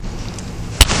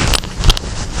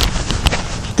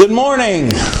Good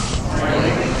morning.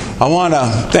 I want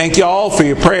to thank you all for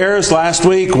your prayers. Last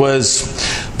week was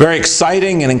a very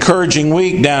exciting and encouraging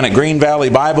week down at Green Valley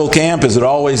Bible Camp, as it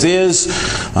always is.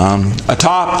 Not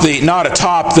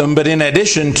atop them, but in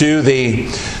addition to the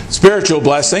spiritual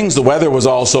blessings, the weather was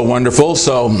also wonderful,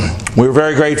 so we were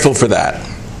very grateful for that.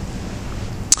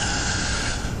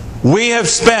 We have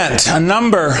spent a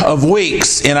number of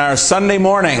weeks in our Sunday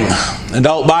morning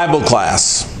adult Bible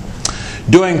class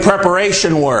doing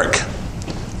preparation work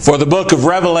for the book of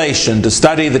Revelation to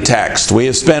study the text. We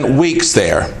have spent weeks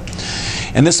there.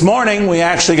 And this morning we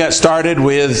actually got started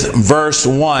with verse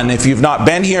 1. If you've not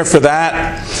been here for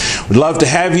that, we'd love to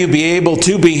have you be able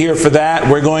to be here for that.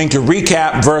 We're going to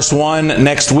recap verse 1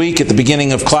 next week at the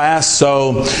beginning of class.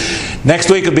 So next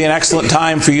week will be an excellent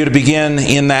time for you to begin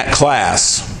in that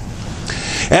class.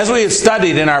 As we have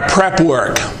studied in our prep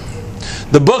work,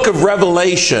 the book of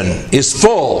Revelation is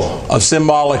full of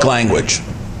symbolic language.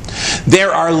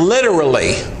 There are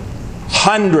literally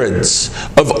hundreds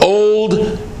of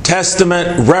Old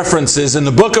Testament references in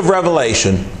the book of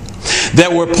Revelation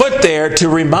that were put there to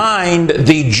remind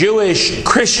the Jewish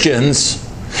Christians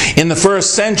in the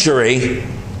first century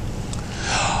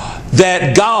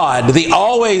that God, the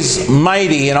always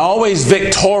mighty and always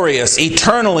victorious,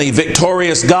 eternally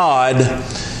victorious God,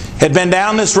 had been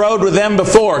down this road with them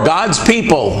before. God's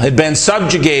people had been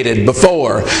subjugated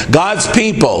before. God's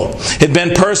people had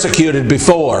been persecuted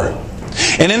before.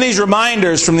 And in these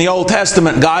reminders from the Old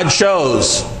Testament, God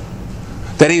shows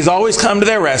that He's always come to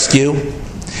their rescue,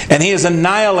 and He has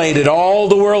annihilated all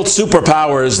the world's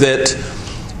superpowers that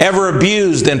ever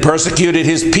abused and persecuted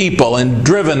His people and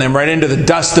driven them right into the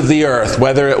dust of the earth,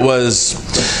 whether it was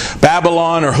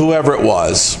Babylon or whoever it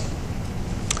was.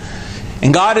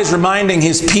 And God is reminding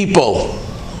His people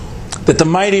that the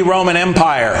mighty Roman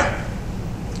Empire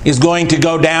is going to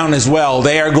go down as well.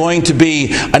 They are going to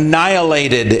be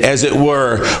annihilated, as it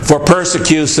were, for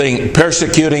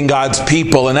persecuting God's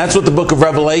people. And that's what the book of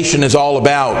Revelation is all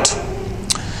about.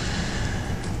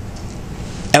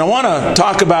 And I want to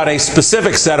talk about a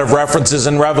specific set of references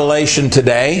in Revelation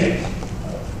today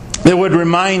that would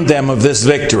remind them of this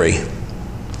victory.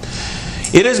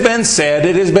 It has been said,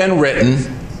 it has been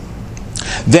written,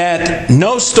 that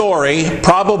no story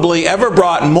probably ever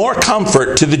brought more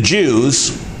comfort to the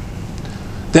Jews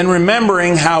than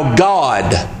remembering how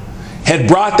God had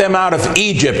brought them out of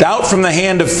Egypt, out from the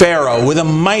hand of Pharaoh with a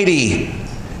mighty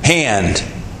hand.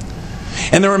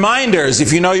 And the reminders,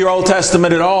 if you know your Old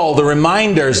Testament at all, the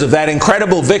reminders of that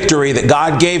incredible victory that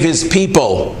God gave His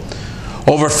people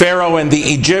over Pharaoh and the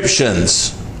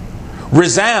Egyptians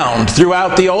resound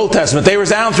throughout the Old Testament. They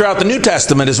resound throughout the New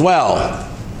Testament as well.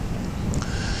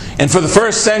 And for the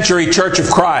first century Church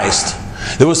of Christ,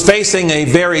 that was facing a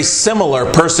very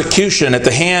similar persecution at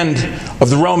the hand of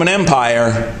the Roman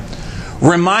Empire,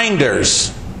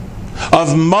 reminders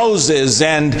of Moses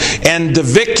and the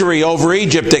victory over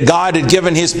Egypt that God had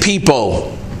given His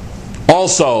people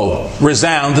also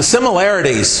resound. The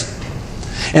similarities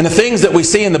and the things that we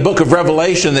see in the book of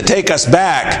Revelation that take us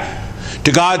back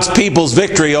to God's people's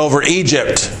victory over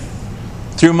Egypt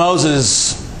through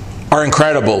Moses are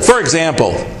incredible. For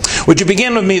example, would you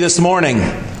begin with me this morning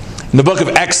in the book of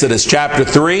Exodus, chapter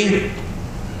 3.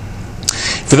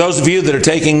 For those of you that are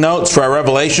taking notes for our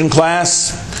Revelation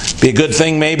class, be a good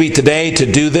thing maybe today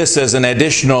to do this as an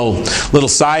additional little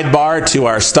sidebar to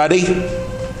our study.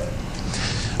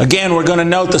 Again, we're going to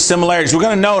note the similarities. We're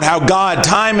going to note how God,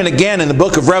 time and again in the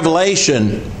book of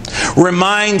Revelation,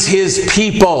 reminds His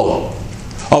people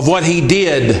of what He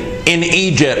did in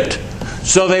Egypt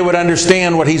so they would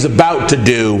understand what He's about to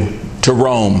do to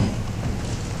Rome.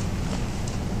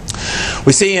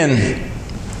 We see in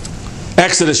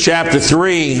Exodus chapter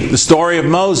 3 the story of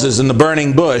Moses and the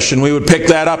burning bush, and we would pick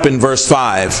that up in verse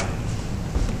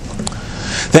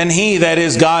 5. Then He, that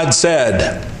is God,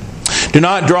 said, "Do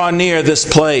not draw near this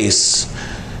place.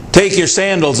 Take your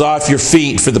sandals off your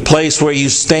feet, for the place where you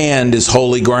stand is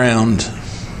holy ground."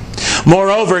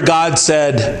 Moreover, God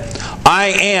said, "I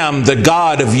am the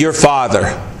God of your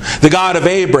father, the God of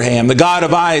Abraham, the God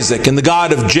of Isaac, and the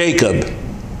God of Jacob."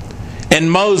 And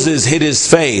Moses hid his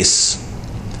face,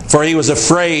 for he was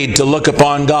afraid to look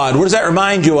upon God. What does that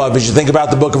remind you of as you think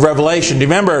about the book of Revelation? Do you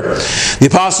remember the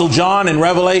Apostle John in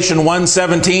Revelation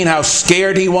 1:17, how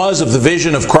scared he was of the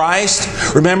vision of Christ?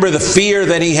 Remember the fear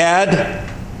that he had?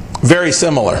 Very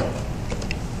similar.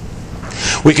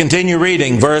 We continue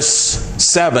reading, verse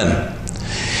 7.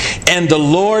 "And the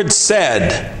Lord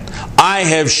said, I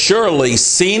have surely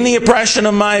seen the oppression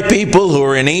of my people who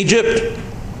are in Egypt,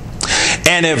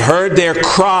 and have heard their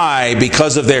cry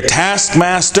because of their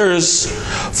taskmasters,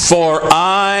 for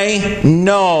I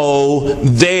know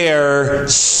their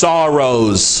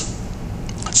sorrows.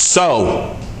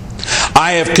 So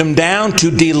I have come down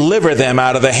to deliver them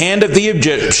out of the hand of the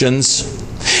Egyptians,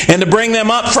 and to bring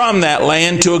them up from that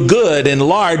land to a good and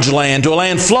large land, to a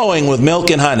land flowing with milk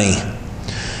and honey,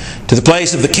 to the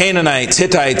place of the Canaanites,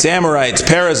 Hittites, Amorites,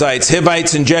 Perizzites,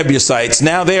 Hivites, and Jebusites.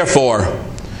 Now therefore,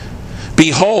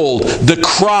 behold, the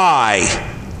cry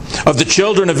of the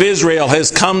children of Israel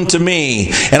has come to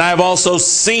me, and I have also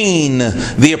seen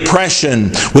the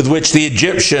oppression with which the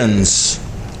Egyptians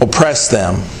oppress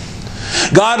them.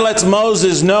 God lets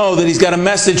Moses know that he's got a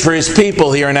message for his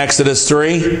people here in Exodus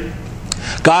 3.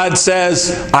 God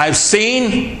says, I've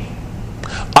seen,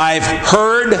 I've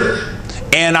heard,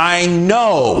 and I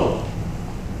know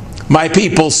my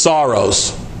people's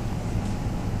sorrows.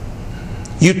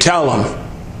 You tell them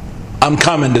I'm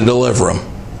coming to deliver them.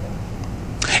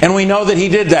 And we know that he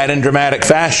did that in dramatic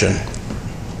fashion.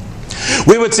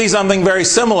 We would see something very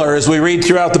similar as we read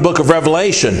throughout the book of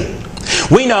Revelation.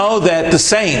 We know that the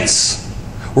saints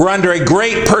were under a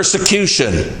great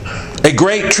persecution, a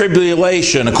great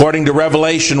tribulation, according to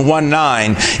Revelation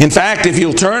 1:9. In fact, if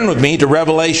you'll turn with me to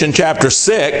Revelation chapter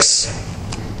 6,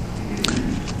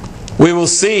 we will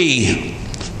see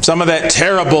some of that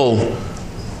terrible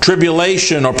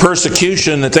tribulation or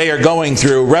persecution that they are going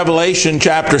through. Revelation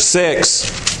chapter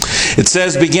 6, it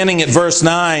says, beginning at verse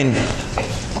 9,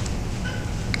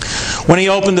 when he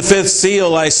opened the fifth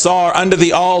seal, I saw under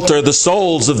the altar the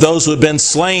souls of those who had been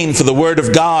slain for the word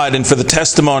of God and for the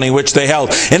testimony which they held.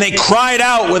 And they cried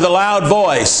out with a loud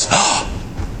voice.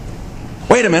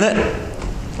 Wait a minute.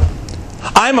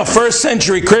 I'm a first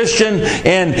century Christian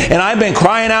and I've been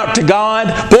crying out to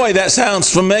God. Boy, that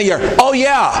sounds familiar. Oh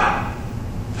yeah.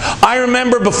 I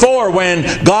remember before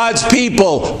when God's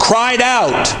people cried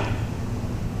out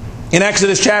in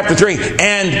Exodus chapter 3,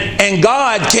 and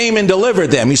God came and delivered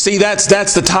them. You see, that's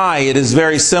the tie. It is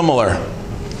very similar.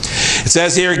 It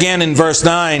says here again in verse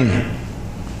 9,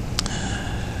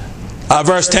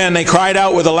 verse 10, they cried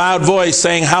out with a loud voice,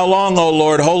 saying, how long, O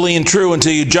Lord, holy and true,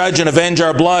 until you judge and avenge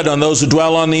our blood on those who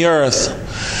dwell on the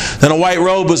earth? Then a white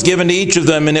robe was given to each of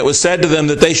them, and it was said to them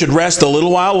that they should rest a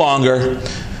little while longer,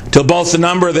 till both the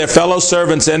number of their fellow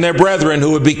servants and their brethren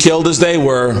who would be killed as they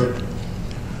were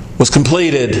was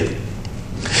completed.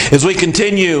 As we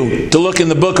continue to look in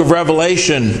the book of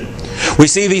Revelation, we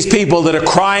see these people that are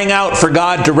crying out for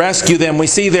God to rescue them. We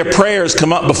see their prayers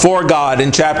come up before God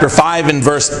in chapter 5 and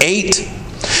verse 8,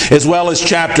 as well as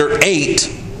chapter 8,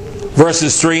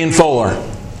 verses 3 and 4.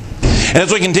 And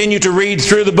as we continue to read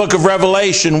through the book of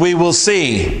Revelation, we will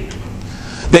see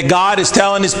that God is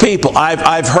telling his people,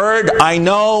 I've heard, I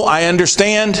know, I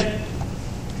understand,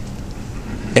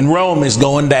 and Rome is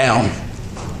going down.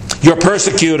 Your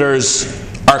persecutors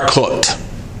are cooked.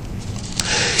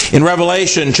 In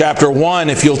Revelation chapter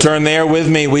 1, if you'll turn there with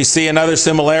me, we see another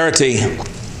similarity.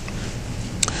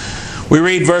 We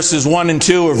read verses 1 and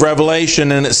 2 of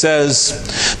Revelation, and it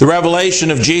says, the revelation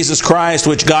of Jesus Christ,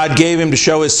 which God gave him to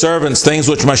show his servants things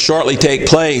which must shortly take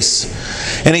place.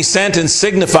 And he sent and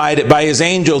signified it by his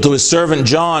angel to his servant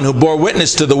John, who bore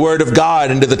witness to the word of God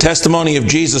and to the testimony of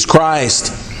Jesus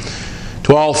Christ,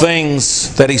 to all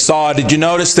things that he saw. Did you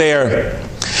notice there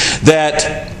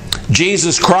that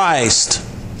Jesus Christ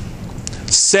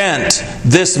sent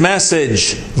this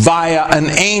message via an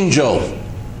angel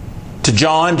to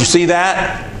John? Do you see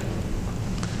that?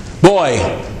 Boy,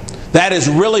 that is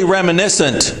really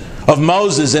reminiscent of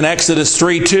Moses in Exodus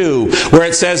 3:2, where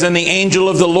it says, and the angel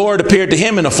of the Lord appeared to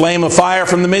him in a flame of fire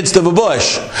from the midst of a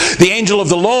bush. The angel of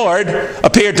the Lord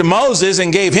appeared to Moses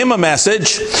and gave him a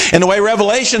message. And the way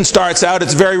Revelation starts out,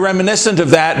 it's very reminiscent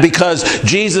of that, because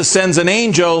Jesus sends an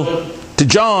angel to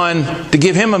John to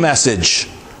give him a message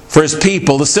for his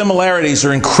people. The similarities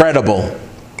are incredible.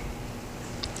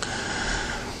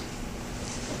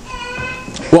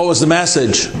 What was the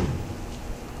message?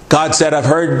 God said, I've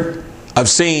heard, I've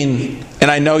seen,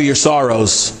 and I know your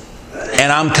sorrows,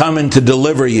 and I'm coming to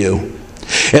deliver you.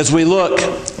 As we look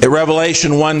at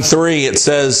Revelation 1:3, it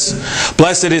says,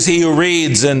 blessed is he who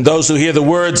reads and those who hear the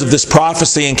words of this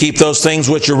prophecy and keep those things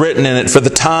which are written in it, for the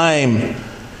time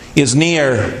is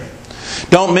near.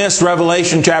 Don't miss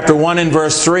Revelation chapter 1 and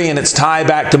verse 3 and its tie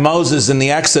back to Moses in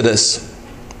the Exodus.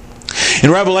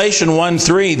 In Revelation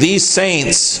 1:3, these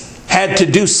saints had to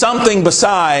do something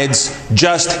besides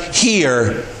just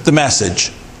hear the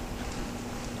message.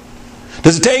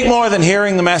 Does it take more than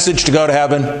hearing the message to go to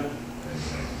heaven?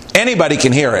 Anybody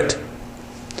can hear it.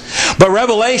 But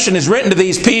Revelation is written to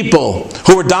these people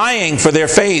who were dying for their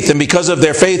faith and because of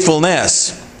their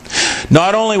faithfulness.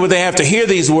 Not only would they have to hear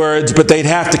these words, but they'd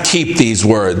have to keep these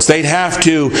words. They'd have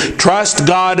to trust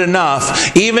God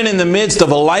enough, even in the midst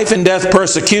of a life and death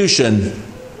persecution,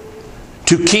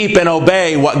 to keep and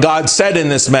obey what God said in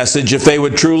this message if they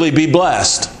would truly be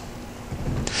blessed.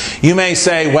 You may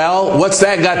say, well, what's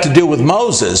that got to do with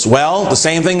Moses? Well, the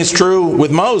same thing is true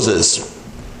with Moses.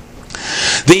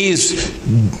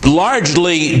 This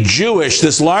largely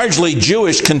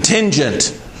Jewish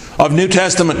contingent of New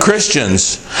Testament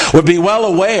Christians would be well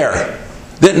aware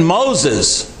that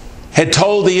Moses had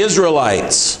told the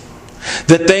Israelites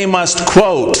that they must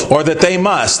quote, or that they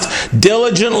must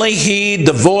diligently heed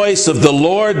the voice of the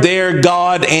Lord their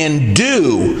God and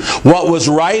do what was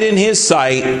right in His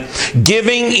sight,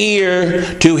 giving ear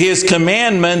to His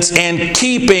commandments and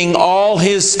keeping all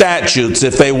His statutes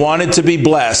if they wanted to be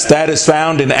blessed. That is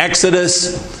found in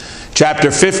Exodus chapter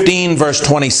 15, verse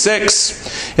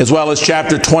 26, as well as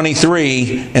chapter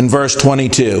 23 and verse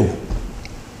 22.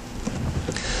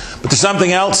 But there's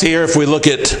something else here if we look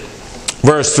at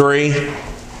verse 3.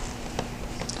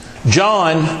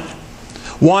 John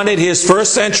wanted his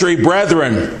first century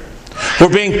brethren who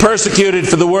were being persecuted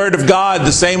for the Word of God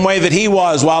the same way that he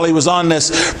was while he was on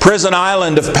this prison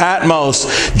island of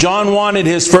Patmos. John wanted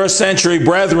his first century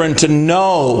brethren to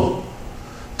know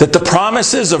that the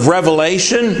promises of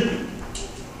Revelation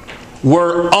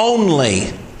were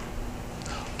only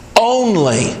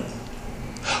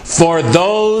for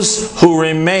those who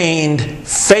remained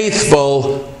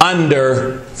faithful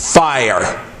under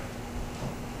fire.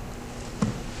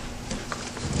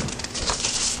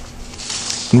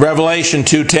 In Revelation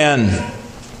 2:10,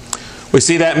 we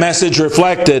see that message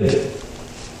reflected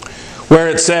where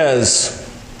it says,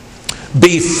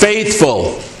 "Be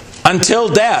faithful until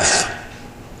death,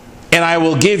 and I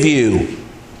will give you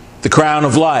the crown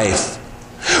of life."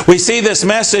 We see this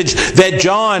message that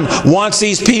John wants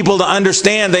these people to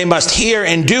understand. They must hear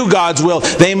and do God's will.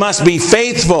 They must be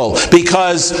faithful,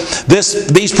 because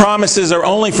these promises are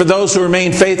only for those who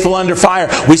remain faithful under fire.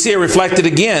 We see it reflected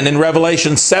again in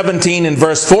Revelation 17 and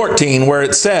verse 14, where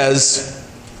it says,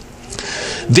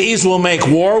 "These will make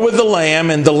war with the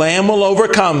Lamb, and the Lamb will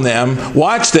overcome them."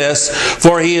 Watch this.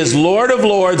 "For He is Lord of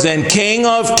lords and King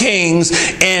of kings,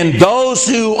 and those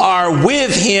who are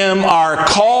with Him are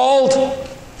called,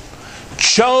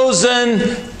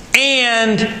 chosen,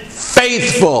 and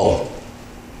faithful."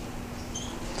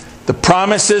 The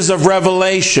promises of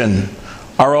Revelation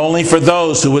are only for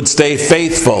those who would stay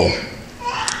faithful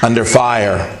under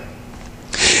fire.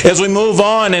 As we move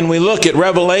on and we look at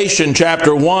Revelation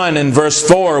chapter 1 and verse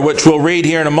 4, which we'll read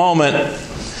here in a moment,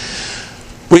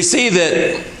 we see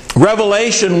that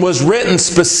Revelation was written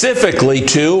specifically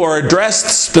to, or addressed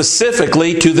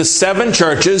specifically to, the seven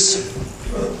churches,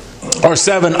 or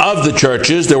seven of the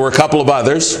churches. There were a couple of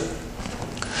others.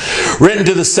 Written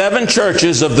to the seven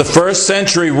churches of the first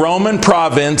century Roman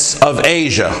province of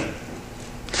Asia.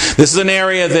 This is an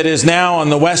area that is now on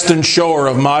the western shore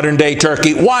of modern-day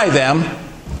Turkey. Why them?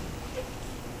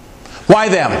 Why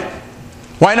them?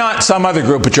 Why not some other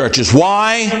group of churches?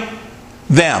 Why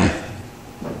them?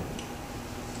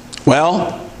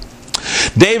 Well,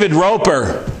 David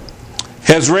Roper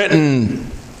has written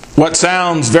what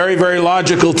sounds very, very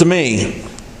logical to me.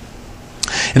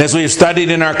 And as we have studied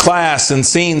in our class and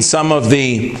seen some of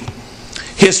the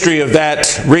history of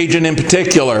that region in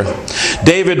particular,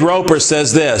 David Roper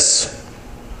says this: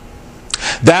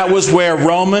 that was where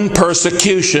Roman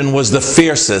persecution was the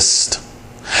fiercest.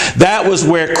 That was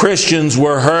where Christians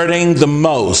were hurting the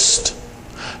most.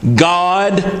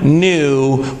 God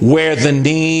knew where the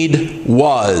need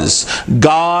was.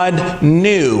 God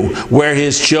knew where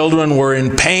His children were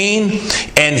in pain,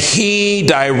 and He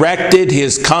directed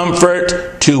His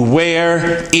comfort to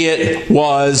where it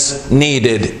was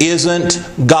needed. Isn't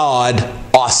God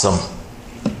awesome?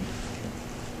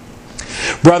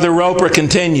 Brother Roper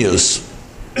continues,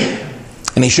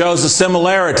 and he shows a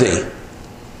similarity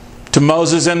to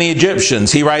Moses and the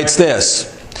Egyptians. He writes this: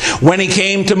 "When He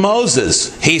came to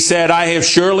Moses, He said, 'I have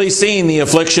surely seen the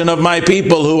affliction of my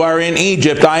people who are in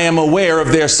Egypt. I am aware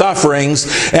of their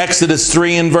sufferings.'" Exodus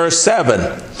 3 and verse 7.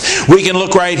 We can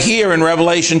look right here in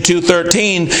Revelation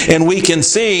 2:13, and we can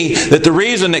see that the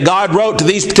reason that God wrote to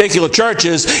these particular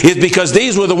churches is because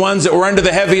these were the ones that were under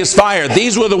the heaviest fire.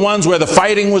 These were the ones where the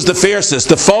fighting was the fiercest.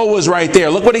 The foe was right there.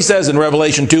 Look what he says in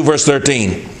Revelation 2 verse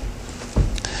 13.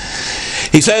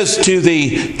 He says to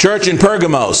the church in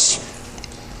Pergamos,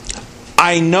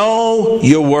 "I know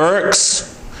your works,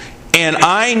 and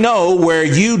I know where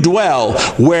you dwell,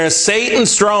 where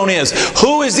Satan's throne is."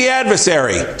 Who is the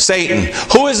adversary? Satan.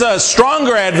 Who is a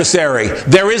stronger adversary?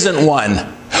 There isn't one.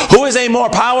 Who is a more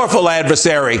powerful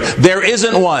adversary? There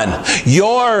isn't one.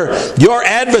 Your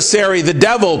adversary, the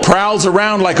devil, prowls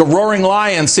around like a roaring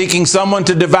lion seeking someone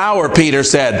to devour, Peter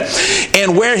said.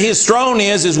 And where his throne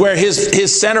is where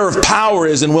his center of power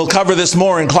is. And we'll cover this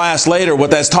more in class later,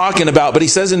 what that's talking about. But he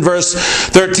says in verse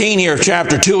 13 here of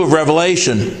chapter 2 of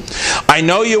Revelation, I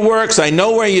know your works, I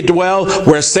know where you dwell,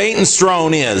 where Satan's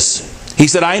throne is. He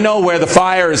said, I know where the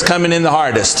fire is coming in the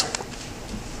hardest.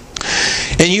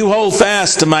 And you hold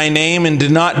fast to my name and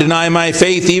did not deny my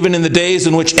faith, even in the days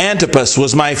in which Antipas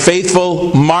was my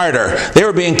faithful martyr. They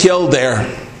were being killed there,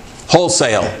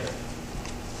 wholesale.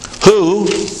 Who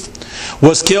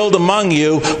was killed among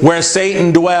you where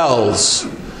Satan dwells.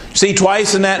 See,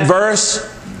 twice in that verse,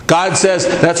 God says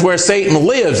that's where Satan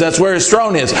lives. That's where his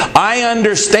throne is. I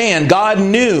understand. God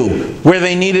knew where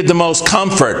they needed the most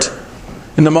comfort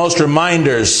and the most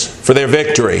reminders for their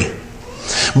victory.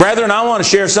 Brethren, I want to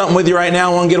share something with you right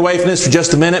now. I want to get away from this for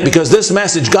just a minute because this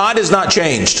message, God has not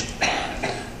changed.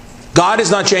 God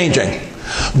is not changing.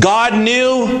 God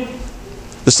knew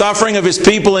the suffering of His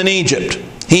people in Egypt.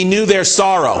 He knew their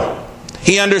sorrow.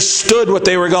 He understood what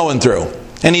they were going through,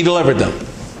 and He delivered them.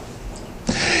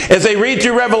 As they read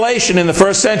through Revelation in the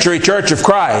first century Church of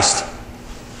Christ,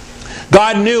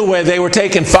 God knew where they were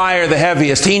taking fire the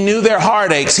heaviest. He knew their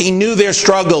heartaches. He knew their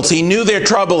struggles. He knew their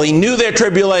trouble. He knew their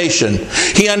tribulation.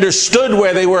 He understood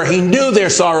where they were. He knew their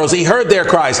sorrows. He heard their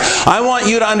cries. I want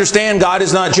you to understand God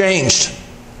has not changed.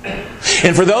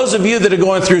 And for those of you that are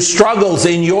going through struggles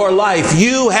in your life,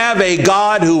 you have a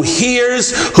God who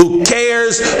hears, who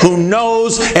cares, who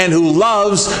knows, and who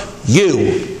loves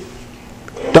you.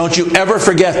 Don't you ever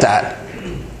forget that.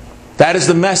 That is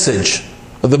the message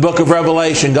of the book of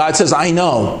Revelation. God says, I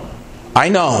know. I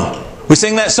know. We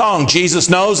sing that song, Jesus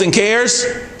knows and cares.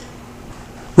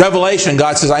 Revelation,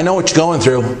 God says, I know what you're going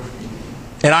through.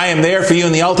 And I am there for you,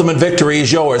 and the ultimate victory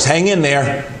is yours. Hang in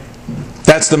there.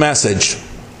 That's the message.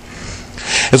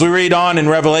 As we read on in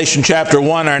Revelation chapter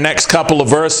 1, our next couple of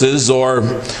verses,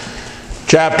 or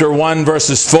chapter 1,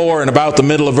 verses 4, and about the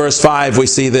middle of verse 5, we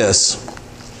see this.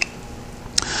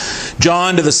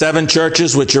 John, to the 7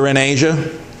 churches which are in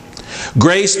Asia,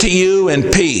 grace to you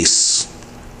and peace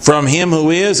from Him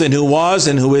who is and who was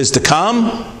and who is to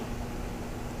come,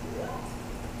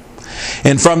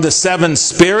 and from the 7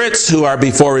 spirits who are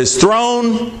before His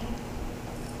throne,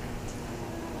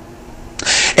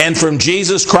 and from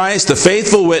Jesus Christ, the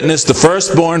faithful witness, the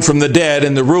firstborn from the dead,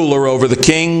 and the ruler over the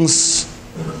kings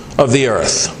of the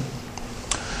earth.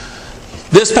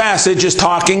 This passage is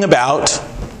talking about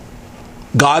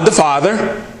God the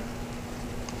Father,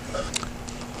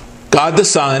 God the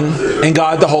Son, and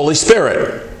God the Holy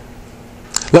Spirit.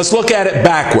 Let's look at it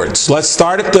backwards. Let's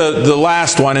start at the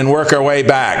last one and work our way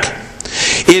back.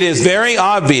 It is very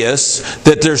obvious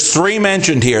that there's 3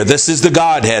 mentioned here. This is the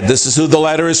Godhead. This is who the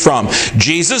letter is from.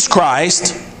 Jesus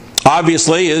Christ,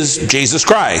 obviously, is Jesus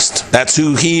Christ. That's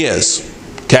who He is.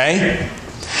 Okay?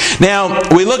 Now,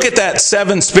 we look at that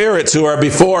 7 spirits who are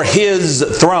before His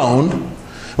throne.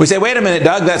 We say, wait a minute,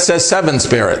 Doug, that says 7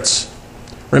 spirits.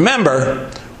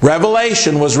 Remember,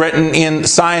 Revelation was written in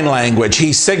sign language.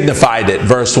 He signified it,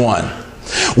 verse 1.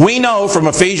 We know from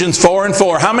Ephesians 4 and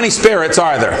 4, how many spirits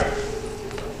are there?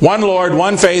 1 Lord,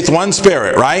 1 faith, 1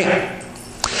 Spirit, right?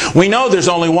 We know there's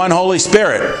only 1 Holy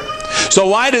Spirit. So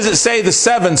why does it say the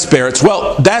 7 spirits?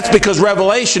 Well, that's because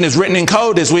Revelation is written in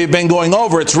code as we've been going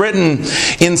over. It's written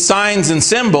in signs and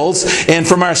symbols. And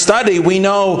from our study, we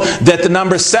know that the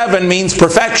number 7 means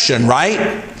perfection,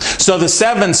 right? So the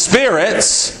 7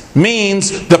 spirits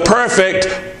means the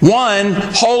perfect 1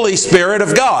 Holy Spirit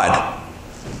of God.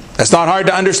 That's not hard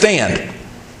to understand.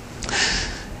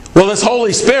 Well, this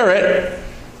Holy Spirit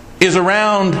is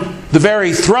around the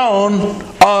very throne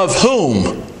of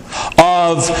whom?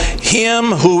 Of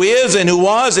Him who is and who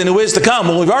was and who is to come.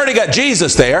 Well, we've already got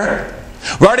Jesus there.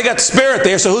 We've already got the Spirit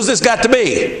there. So who's this got to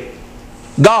be?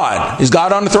 God. Is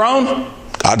God on the throne?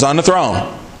 God's on the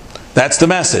throne. That's the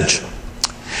message.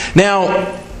 Now,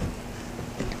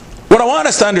 what I want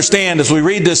us to understand as we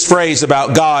read this phrase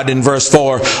about God in verse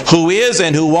 4, who is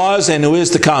and who was and who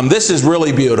is to come, this is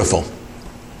really beautiful.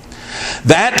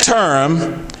 That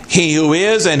term, He who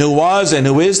is and who was and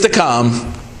who is to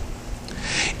come,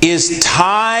 is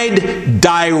tied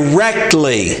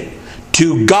directly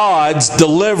to God's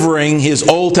delivering His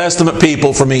Old Testament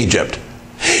people from Egypt.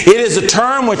 It is a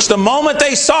term which the moment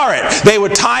they saw it, they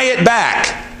would tie it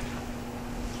back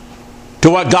to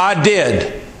what God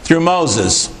did through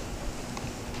Moses.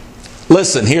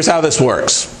 Listen, here's how this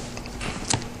works.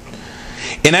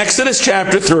 In Exodus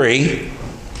chapter 3,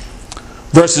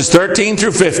 verses 13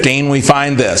 through 15, we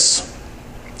find this.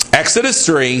 Exodus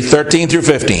 3, 13 through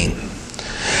 15.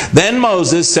 Then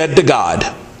Moses said to God,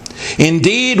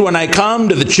 "Indeed, when I come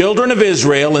to the children of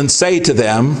Israel and say to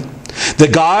them, 'The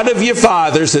God of your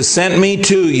fathers has sent me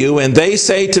to you,' and they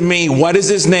say to me, 'What is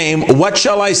his name?' what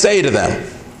shall I say to them?"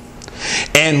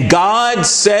 And God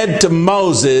said to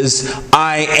Moses,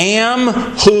 "I am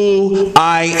who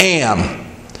I am."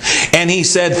 And he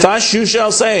said, "Thus you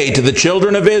shall say to the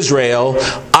children of Israel,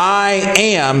 'I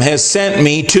am has sent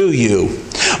me to you.'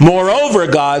 Moreover,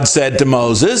 God said to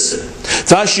Moses,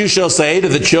 'Thus you shall say to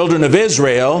the children of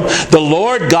Israel, the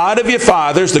Lord God of your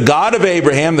fathers, the God of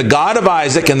Abraham, the God of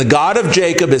Isaac, and the God of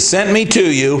Jacob has sent me to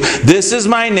you. This is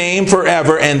my name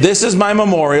forever, and this is my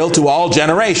memorial to all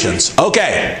generations.'"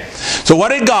 Okay, so what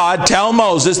did God tell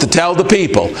Moses to tell the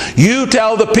people? You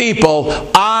tell the people,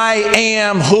 "I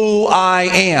am who I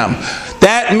am."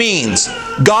 That means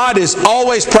God is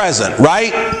always present,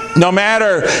 right? No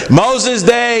matter Moses'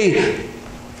 day,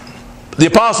 the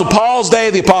Apostle Paul's day,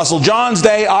 the Apostle John's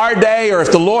day, our day, or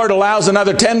if the Lord allows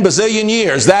another 10 bazillion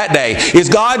years, that day. Is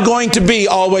God going to be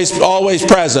always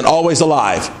present, always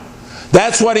alive?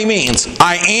 That's what he means.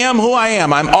 I am who I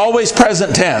am. I'm always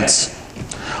present tense.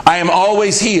 I am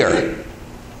always here.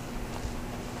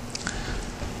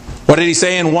 What did he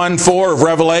say in 1:4 of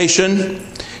Revelation?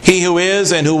 He who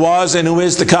is and who was and who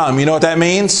is to come. You know what that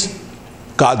means?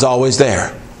 God's always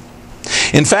there.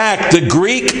 In fact, the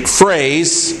Greek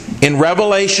phrase in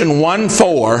Revelation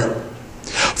 1:4,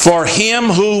 "for him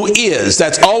who is,"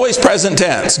 that's always present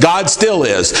tense. God still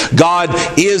is. God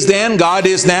is then, God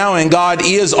is now, and God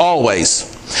is always.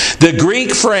 The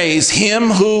Greek phrase,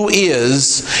 "him who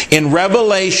is," in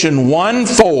Revelation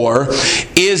 1:4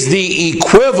 is the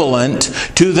equivalent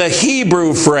to the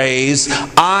Hebrew phrase,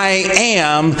 "I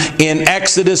am," in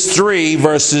Exodus 3,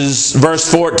 verse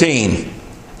 14.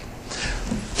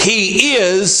 He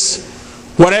is,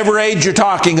 whatever age you're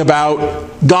talking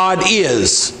about, God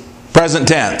is, present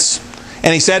tense.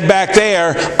 And he said back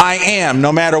there, "I am."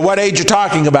 No matter what age you're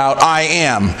talking about, I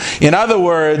am. In other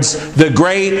words, the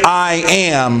great I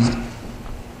am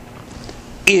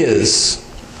is.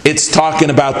 It's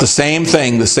talking about the same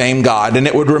thing, the same God. And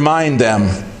it would remind them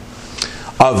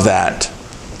of that.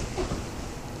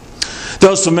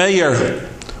 Those familiar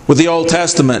with the Old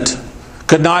Testament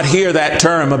could not hear that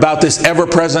term about this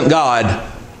ever-present God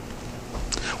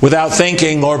without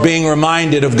thinking or being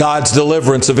reminded of God's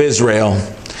deliverance of Israel.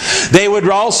 They would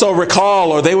also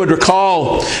recall, or they would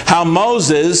recall how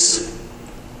Moses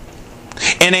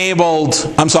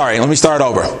enabled, let me start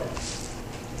over.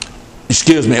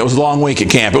 Excuse me, it was a long week at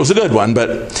camp. It was a good one,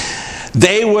 but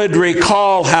they would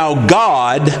recall how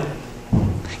God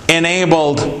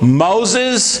enabled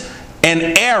Moses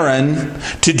and Aaron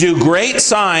to do great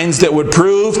signs that would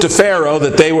prove to Pharaoh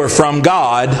that they were from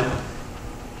God,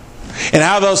 and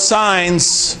how those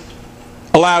signs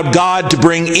allowed God to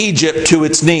bring Egypt to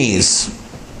its knees.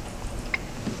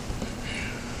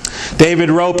 David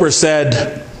Roper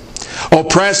said,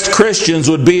 "Oppressed Christians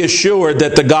would be assured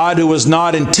that the God who was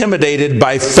not intimidated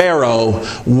by Pharaoh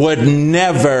would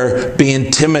never be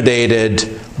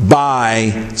intimidated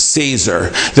by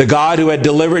Caesar. The God who had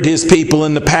delivered his people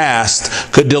in the past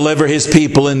could deliver his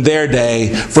people in their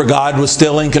day, for God was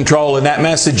still in control." And that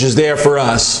message is there for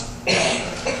us.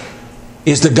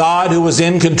 Is the God who was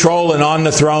in control and on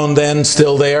the throne then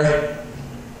still there?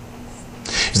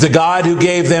 Is the God who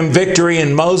gave them victory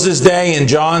in Moses' day and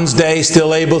John's day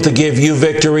still able to give you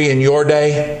victory in your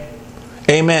day?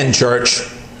 Amen, church.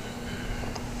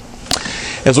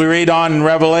 As we read on in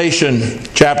Revelation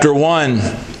chapter 1,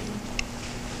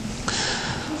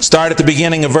 start at the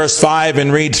beginning of verse 5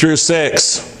 and read through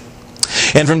 6.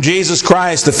 "And from Jesus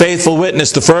Christ, the faithful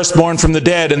witness, the firstborn from the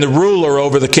dead, and the ruler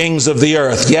over the kings of the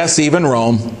earth," yes, even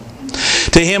Rome,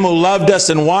 "to him who loved us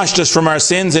and washed us from our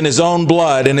sins in his own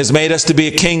blood, and has made us to be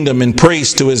a kingdom and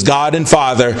priests to his God and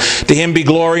Father, to him be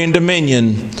glory and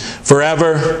dominion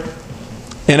forever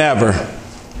and ever."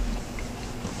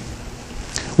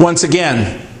 Once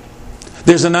again,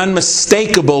 there's an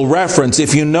unmistakable reference,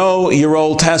 if you know your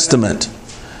Old Testament.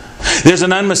 There's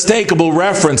an unmistakable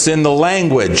reference in the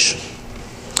language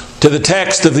to the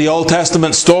text of the Old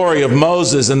Testament story of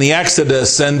Moses and the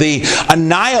Exodus and the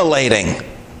annihilating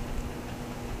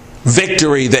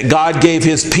victory that God gave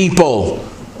his people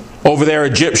over their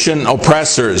Egyptian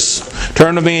oppressors.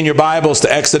 Turn with me in your Bibles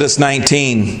to Exodus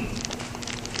 19.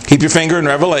 Keep your finger in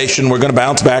Revelation. We're going to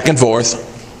bounce back and forth.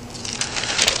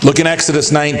 Look in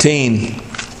Exodus 19.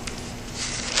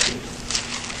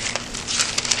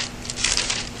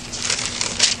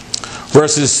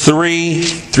 Verses 3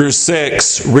 through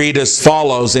 6 read as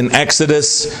follows in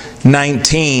Exodus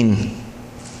 19.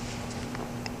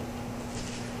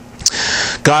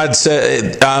 God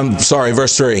said,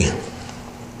 verse 3.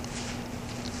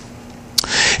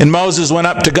 And Moses went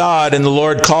up to God, and the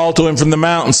Lord called to him from the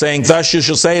mountain, saying, Thus you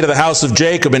shall say to the house of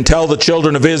Jacob, and tell the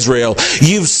children of Israel,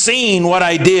 You've seen what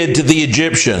I did to the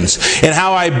Egyptians, and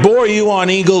how I bore you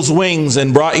on eagle's wings,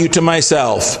 and brought you to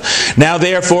myself. Now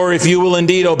therefore, if you will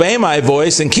indeed obey my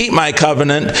voice, and keep my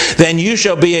covenant, then you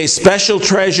shall be a special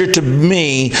treasure to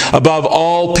me above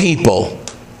all people.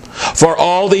 For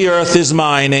all the earth is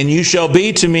mine, and you shall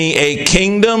be to me a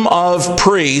kingdom of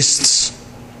priests.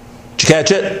 Did you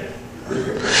catch it?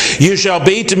 You shall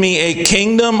be to me a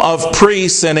kingdom of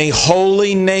priests and a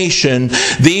holy nation.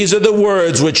 These are the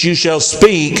words which you shall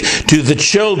speak to the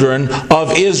children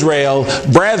of Israel.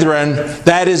 Brethren,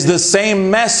 that is the same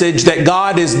message that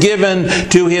God has given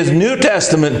to His New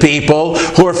Testament people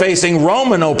who are facing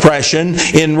Roman oppression.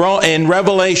 In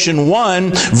Revelation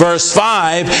 1, verse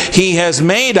 5, He has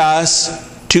made us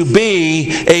to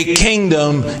be a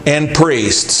kingdom and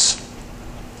priests.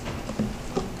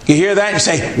 You hear that and you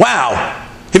say, wow.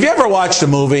 Have you ever watched a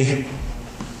movie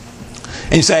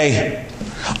and you say,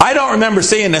 I don't remember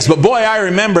seeing this, but boy, I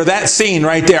remember that scene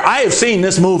right there. I have seen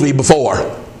this movie before.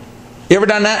 You ever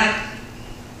done that?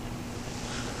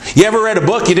 You ever read a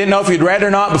book you didn't know if you'd read it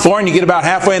or not before, and you get about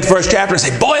halfway in the first chapter and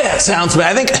say, boy, that sounds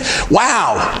bad. I think,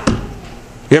 wow.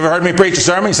 You ever heard me preach a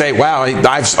sermon and say, wow,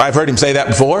 I've heard him say that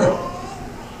before?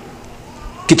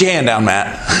 Get your hand down,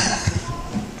 Matt.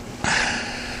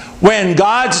 When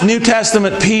God's New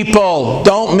Testament people,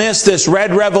 don't miss this,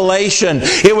 read Revelation,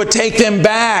 it would take them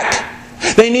back.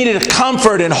 They needed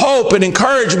comfort and hope and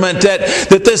encouragement that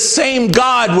this same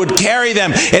God would carry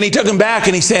them. And He took them back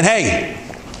and He said, hey,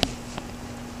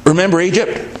 remember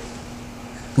Egypt?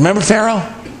 Remember Pharaoh?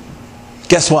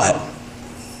 Guess what?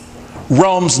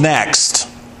 Rome's next.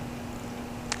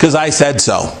 Because I said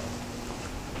so.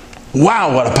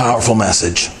 Wow, what a powerful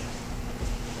message.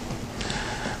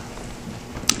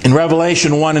 In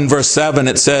Revelation 1 and verse 7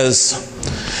 it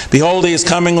says, Behold, He is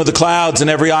coming with the clouds, and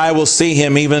every eye will see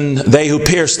Him, even they who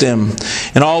pierced Him.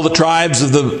 And all the tribes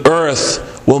of the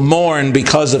earth will mourn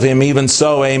because of Him. Even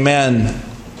so, amen.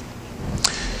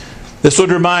 This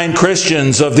would remind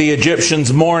Christians of the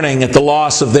Egyptians mourning at the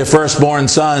loss of their firstborn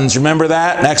sons. Remember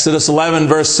that? In Exodus 11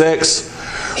 verse 6.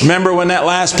 Remember when that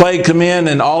last plague came in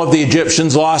and all of the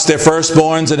Egyptians lost their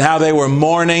firstborns, and how they were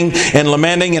mourning and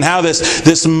lamenting, and how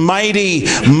this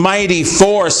mighty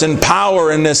force and power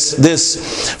and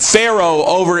this Pharaoh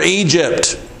over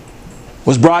Egypt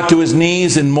was brought to his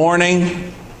knees in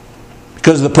mourning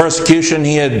because of the persecution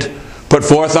he had put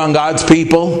forth on God's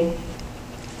people.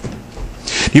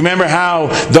 Do you remember how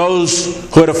those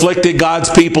who had afflicted God's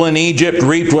people in Egypt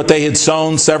reaped what they had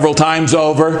sown several times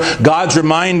over? God's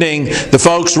reminding the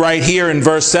folks right here in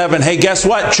verse 7, hey, guess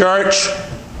what, church?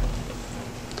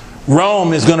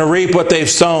 Rome is going to reap what they've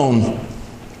sown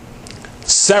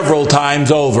several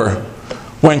times over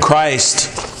when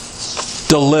Christ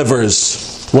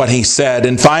delivers what He said.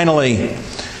 And finally,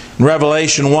 in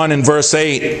Revelation 1 and verse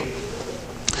 8,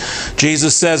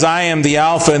 Jesus says, I am the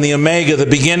Alpha and the Omega, the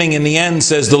beginning and the end,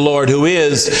 says the Lord, who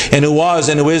is and who was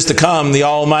and who is to come, the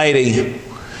Almighty.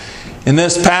 In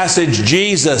this passage,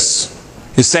 Jesus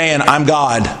is saying, I'm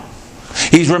God.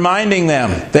 He's reminding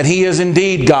them that He is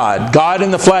indeed God, God in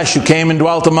the flesh who came and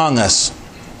dwelt among us.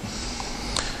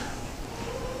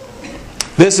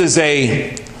 This is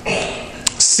a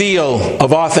seal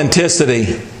of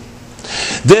authenticity.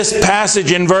 This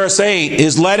passage in verse 8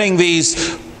 is letting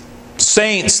these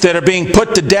saints that are being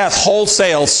put to death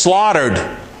wholesale, slaughtered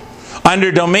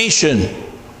under Domitian,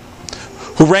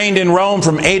 who reigned in Rome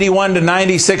from 81 to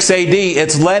 96 AD.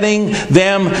 It's letting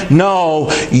them know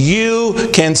you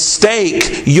can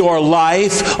stake your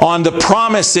life on the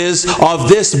promises of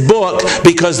this book,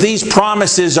 because these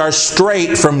promises are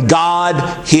straight from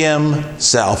God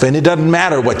Himself. And it doesn't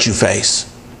matter what you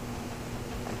face.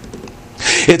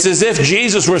 It's as if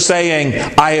Jesus were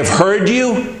saying, I have heard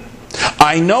you,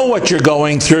 I know what you're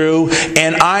going through,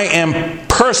 and I am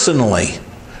personally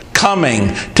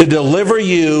coming to deliver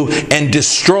you and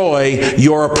destroy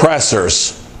your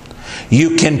oppressors.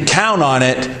 You can count on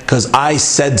it because I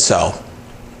said so.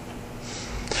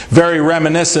 Very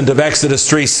reminiscent of Exodus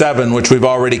 3:7, which we've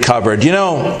already covered. You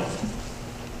know,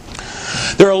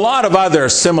 there are a lot of other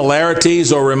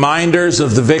similarities or reminders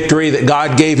of the victory that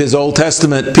God gave His Old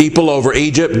Testament people over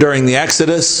Egypt during the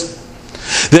Exodus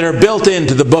that are built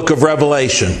into the book of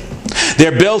Revelation.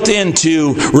 They're built in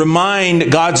to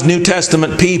remind God's New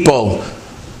Testament people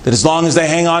that as long as they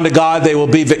hang on to God, they will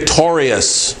be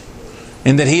victorious,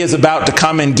 and that He is about to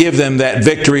come and give them that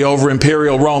victory over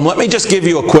imperial Rome. Let me just give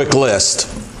you a quick list.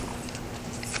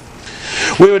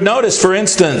 We would notice, for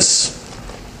instance,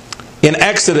 in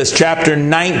Exodus chapter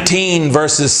 19,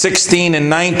 verses 16 and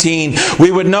 19,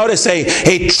 we would notice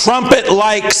a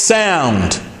trumpet-like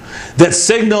sound that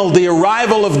signaled the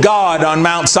arrival of God on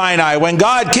Mount Sinai. When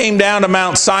God came down to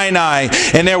Mount Sinai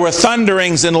and there were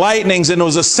thunderings and lightnings and there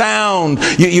was a sound,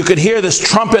 you could hear this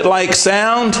trumpet-like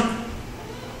sound.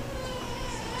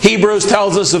 Hebrews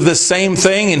tells us of this same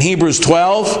thing in Hebrews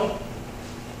 12.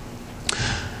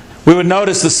 We would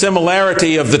notice the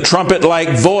similarity of the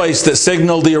trumpet-like voice that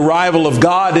signaled the arrival of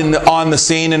God on the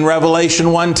scene in Revelation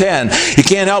 1:10. You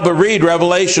can't help but read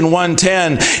Revelation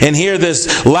 1:10 and hear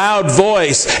this loud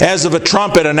voice as of a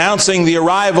trumpet announcing the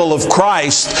arrival of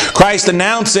Christ. Christ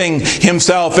announcing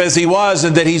Himself as He was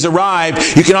and that He's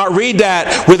arrived. You cannot read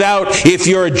that without, if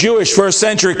you're a Jewish first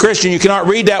century Christian, you cannot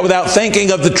read that without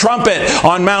thinking of the trumpet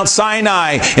on Mount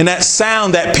Sinai and that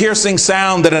sound, that piercing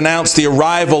sound that announced the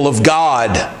arrival of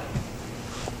God.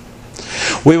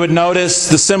 We would notice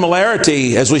the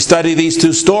similarity as we study these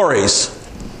two stories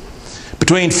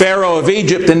between Pharaoh of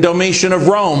Egypt and Domitian of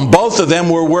Rome. Both of them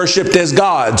were worshipped as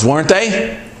gods, weren't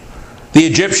they? The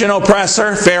Egyptian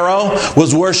oppressor, Pharaoh,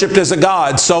 was worshipped as a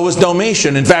god. So was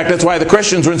Domitian. In fact, that's why the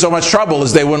Christians were in so much trouble,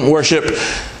 as they wouldn't worship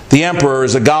the emperor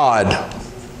as a god.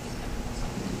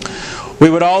 We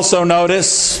would also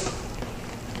notice,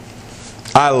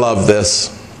 I love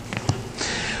this,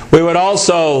 we would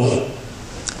also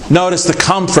notice the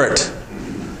comfort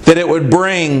that it would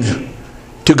bring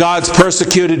to God's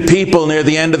persecuted people near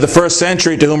the end of the first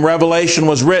century to whom Revelation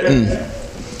was written.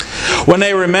 When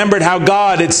they remembered how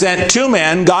God had sent two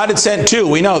men, God had sent two,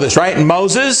 we know this, right?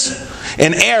 Moses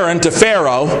and Aaron to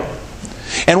Pharaoh.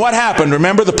 And what happened?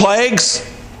 Remember the plagues?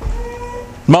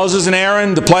 Moses and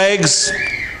Aaron, the plagues,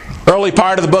 early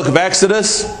part of the book of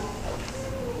Exodus.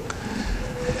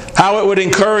 How it would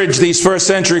encourage these first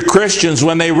century Christians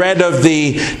when they read of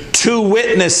the two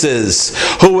witnesses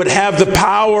who would have the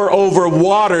power over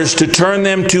waters to turn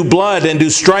them to blood and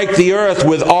to strike the earth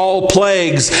with all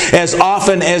plagues as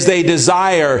often as they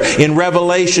desire in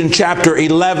Revelation chapter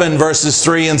 11 verses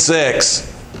 3 and 6.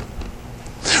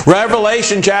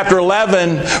 Revelation chapter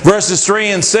 11 verses 3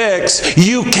 and 6,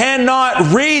 you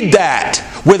cannot read that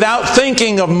without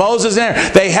thinking of Moses and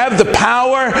Aaron. They have the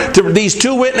power, these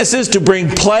two witnesses, to bring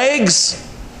plagues.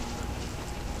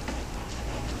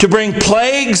 To bring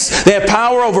plagues. They have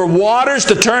power over waters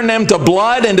to turn them to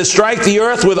blood and to strike the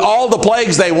earth with all the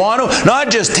plagues they want to. Not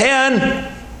just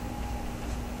 10.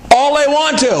 All they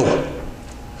want to.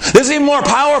 This is even more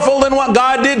powerful than what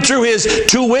God did through His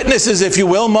two witnesses, if you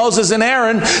will, Moses and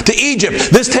Aaron, to Egypt.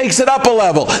 This takes it up a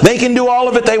level. They can do all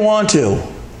of it they want to.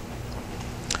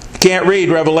 Can't read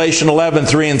Revelation 11,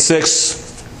 3 and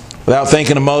 6 without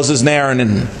thinking of Moses and Aaron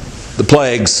and the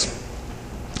plagues.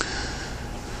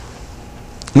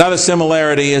 Another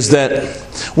similarity is that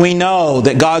we know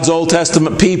that God's Old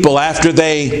Testament people, after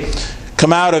they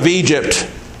come out of Egypt,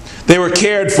 they were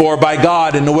cared for by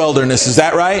God in the wilderness. Is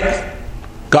that right?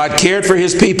 God cared for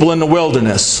His people in the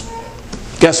wilderness.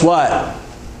 Guess what?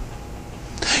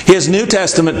 His New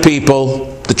Testament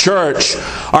people, the church,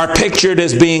 are pictured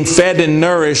as being fed and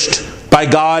nourished by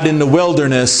God in the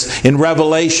wilderness in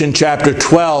Revelation chapter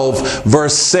 12,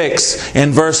 verse 6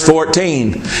 and verse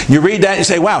 14. You read that and you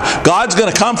say, wow, God's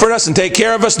going to comfort us and take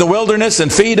care of us in the wilderness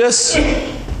and feed us?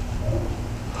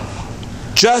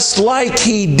 Just like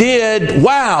He did,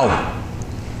 wow.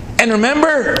 And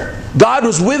remember, God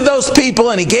was with those people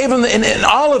and He gave them and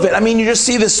all of it. I mean, you just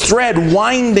see this thread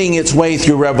winding its way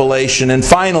through Revelation. And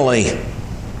finally,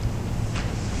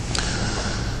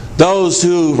 those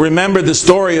who remembered the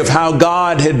story of how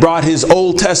God had brought His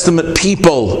Old Testament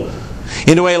people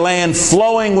into a land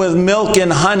flowing with milk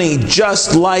and honey,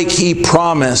 just like He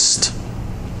promised.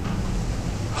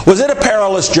 Was it a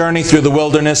perilous journey through the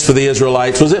wilderness for the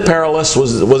Israelites? Was it perilous?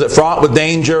 Was it fraught with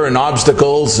danger and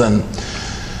obstacles?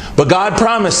 But God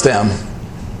promised them,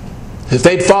 if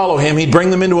they'd follow Him, He'd bring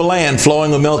them into a land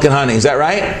flowing with milk and honey. Is that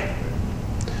right?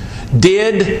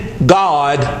 Did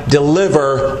God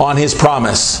deliver on His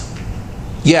promise?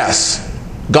 Yes.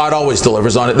 God always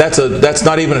delivers on it. That's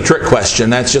not even a trick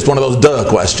question. That's just one of those duh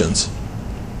questions.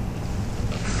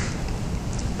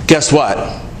 Guess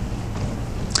what?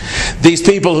 These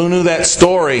people who knew that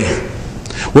story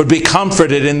would be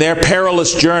comforted in their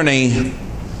perilous journey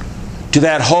to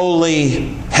that holy,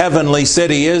 heavenly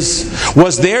city.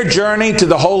 Was their journey to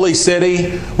the holy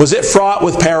city, was it fraught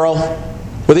with peril?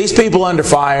 Were these people under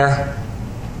fire?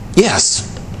 Yes.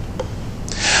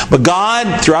 But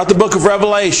God, throughout the book of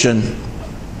Revelation,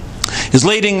 is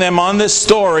leading them on this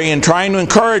story and trying to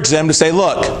encourage them to say,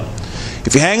 look,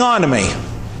 if you hang on to me,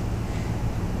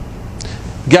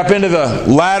 get up into the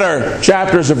latter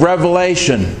chapters of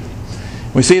Revelation,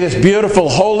 We see this beautiful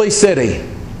holy city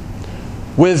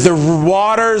with the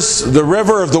waters, the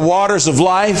river of the waters of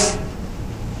life.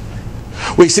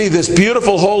 We see this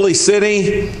beautiful holy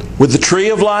city with the tree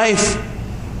of life.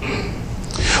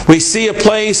 We see a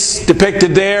place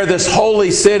depicted there, this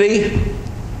holy city,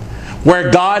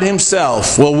 where God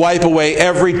Himself will wipe away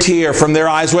every tear from their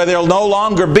eyes, where there will no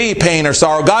longer be pain or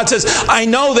sorrow. God says, I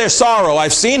know there's sorrow.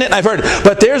 I've seen it and I've heard it.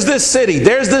 But there's this city,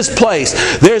 there's this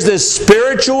place, there's this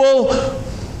spiritual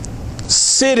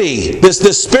city,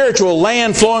 this spiritual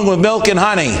land flowing with milk and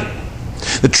honey.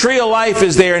 The tree of life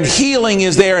is there, and healing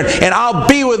is there, and I'll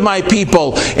be with my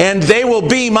people, and they will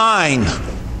be mine.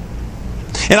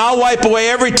 And I'll wipe away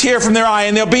every tear from their eye,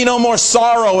 and there'll be no more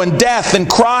sorrow and death and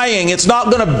crying. It's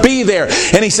not going to be there.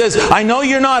 And He says, I know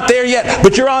you're not there yet,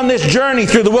 but you're on this journey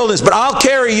through the wilderness, but I'll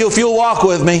carry you if you'll walk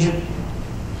with me.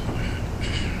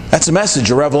 That's the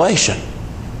message of Revelation.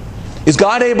 Is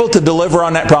God able to deliver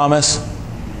on that promise?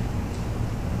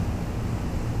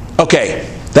 Okay,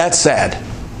 that's sad.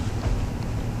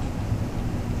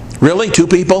 Really? 2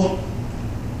 people?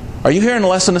 Are you hearing a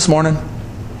lesson this morning?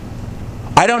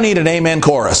 I don't need an amen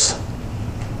chorus.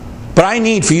 But I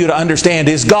need for you to understand,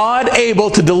 is God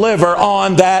able to deliver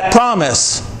on that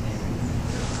promise?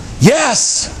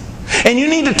 Yes. And you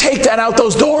need to take that out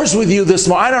those doors with you this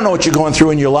morning. I don't know what you're going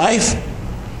through in your life.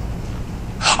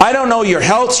 I don't know your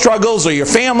health struggles or your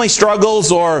family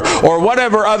struggles or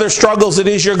whatever other struggles it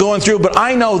is you're going through, but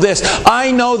I know this.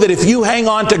 I know that if you hang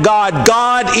on to God,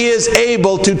 God is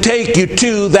able to take you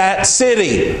to that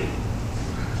city.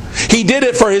 He did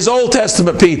it for His Old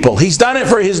Testament people. He's done it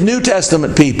for His New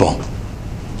Testament people.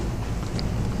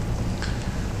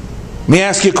 Let me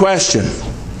ask you a question.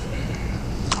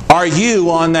 Are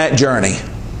you on that journey?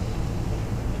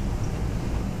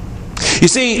 You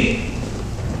see,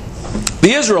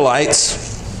 the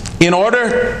Israelites, in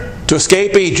order to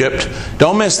escape Egypt,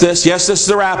 don't miss this. Yes, this is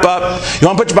a wrap up. You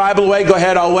want to put your Bible away? Go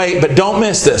ahead, I'll wait. But don't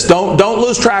miss this. Don't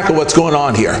lose track of what's going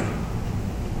on here.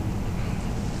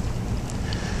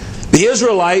 The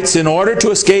Israelites, in order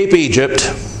to escape Egypt,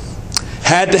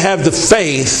 had to have the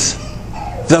faith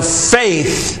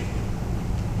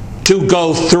to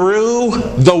go through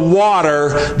the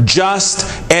water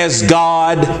just as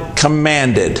God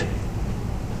commanded.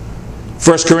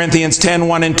 1 Corinthians 10,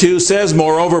 1 and 2 says,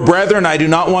 Moreover, brethren, I do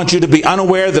not want you to be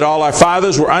unaware that all our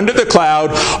fathers were under the cloud,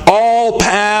 all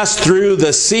passed through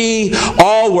the sea,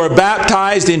 all were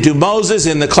baptized into Moses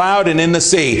in the cloud and in the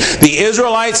sea. The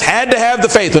Israelites had to have the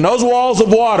faith. When those walls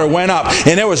of water went up,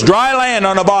 and there was dry land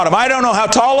on the bottom, I don't know how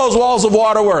tall those walls of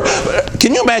water were.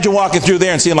 Can you imagine walking through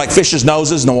there and seeing like fish's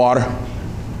noses in the water?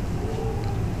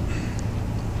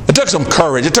 It took some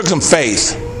courage. It took some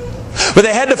faith. But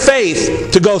they had the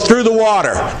faith to go through the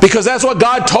water because that's what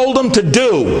God told them to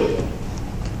do.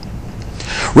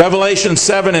 Revelation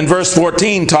 7 and verse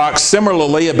 14 talks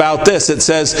similarly about this. It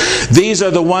says, These are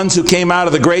the ones who came out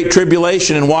of the great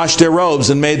tribulation and washed their robes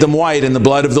and made them white in the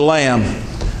blood of the Lamb.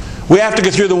 We have to go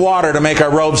through the water to make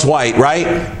our robes white,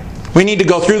 right? We need to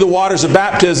go through the waters of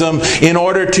baptism in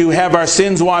order to have our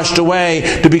sins washed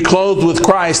away, to be clothed with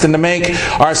Christ, and to make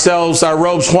our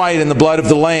robes white in the blood of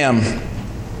the Lamb.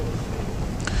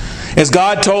 As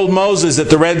God told Moses at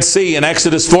the Red Sea in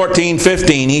Exodus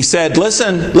 14:15, He said,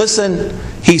 listen.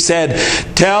 He said,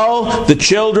 tell the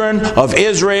children of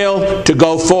Israel to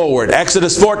go forward.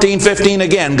 Exodus 14:15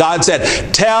 again, God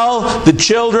said, tell the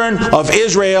children of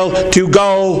Israel to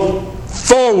go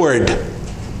forward.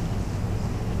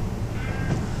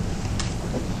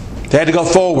 They had to go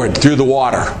forward through the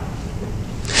water.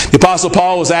 The Apostle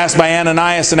Paul was asked by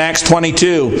Ananias in Acts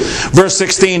 22, verse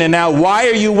 16, And now why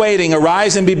are you waiting?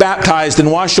 Arise and be baptized and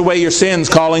wash away your sins,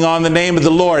 calling on the name of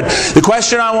the Lord. The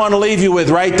question I want to leave you with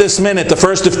right this minute, the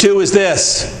first of 2, is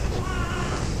this.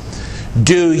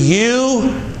 Do you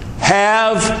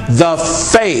have the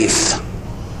faith?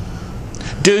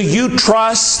 Do you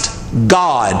trust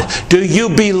God? Do you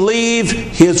believe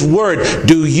His Word?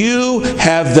 Do you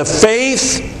have the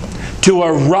faith to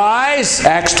arise,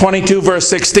 Acts 22 verse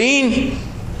 16,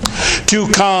 to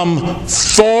come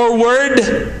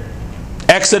forward,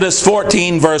 Exodus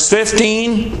 14 verse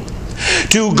 15,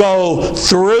 to go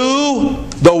through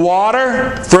the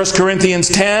water, 1 Corinthians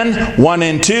 10, 1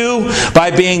 and 2,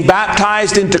 by being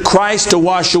baptized into Christ to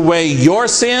wash away your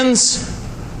sins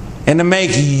and to make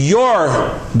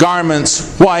your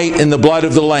garments white in the blood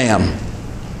of the Lamb.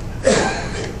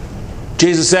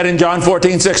 Jesus said in John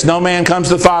 14:6, No man comes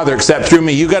to the Father except through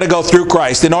me. You got to go through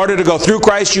Christ. In order to go through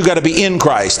Christ, you got to be in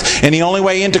Christ. And the only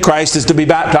way into Christ is to be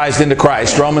baptized into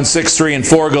Christ. Romans 6, 3 and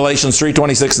 4, Galatians 3,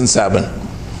 26 and 7.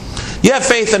 You have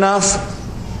faith enough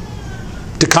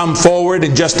to come forward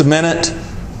in just a minute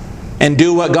and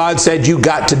do what God said you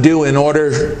got to do in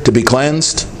order to be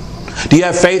cleansed? Do you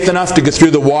have faith enough to go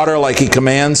through the water like He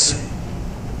commands?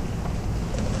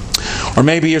 Or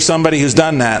maybe you're somebody who's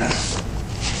done that,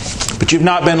 but you've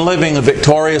not been living a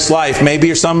victorious life. Maybe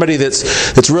you're somebody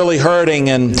that's really hurting,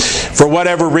 and for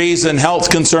whatever reason,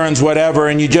 health concerns, whatever,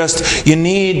 and you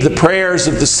need the prayers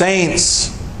of the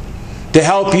saints to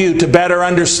help you to better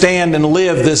understand and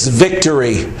live this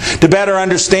victory, to better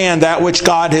understand that which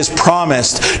God has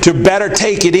promised, to better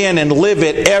take it in and live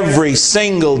it every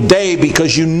single day,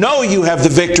 because you know you have the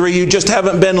victory, you just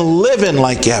haven't been living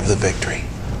like you have the victory.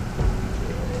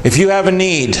 If you have a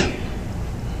need,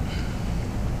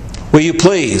 will you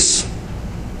please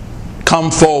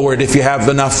come forward if you have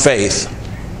enough faith,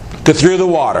 go through the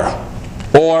water,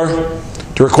 or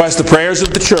to request the prayers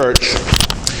of the church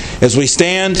as we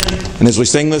stand and as we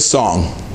sing this song.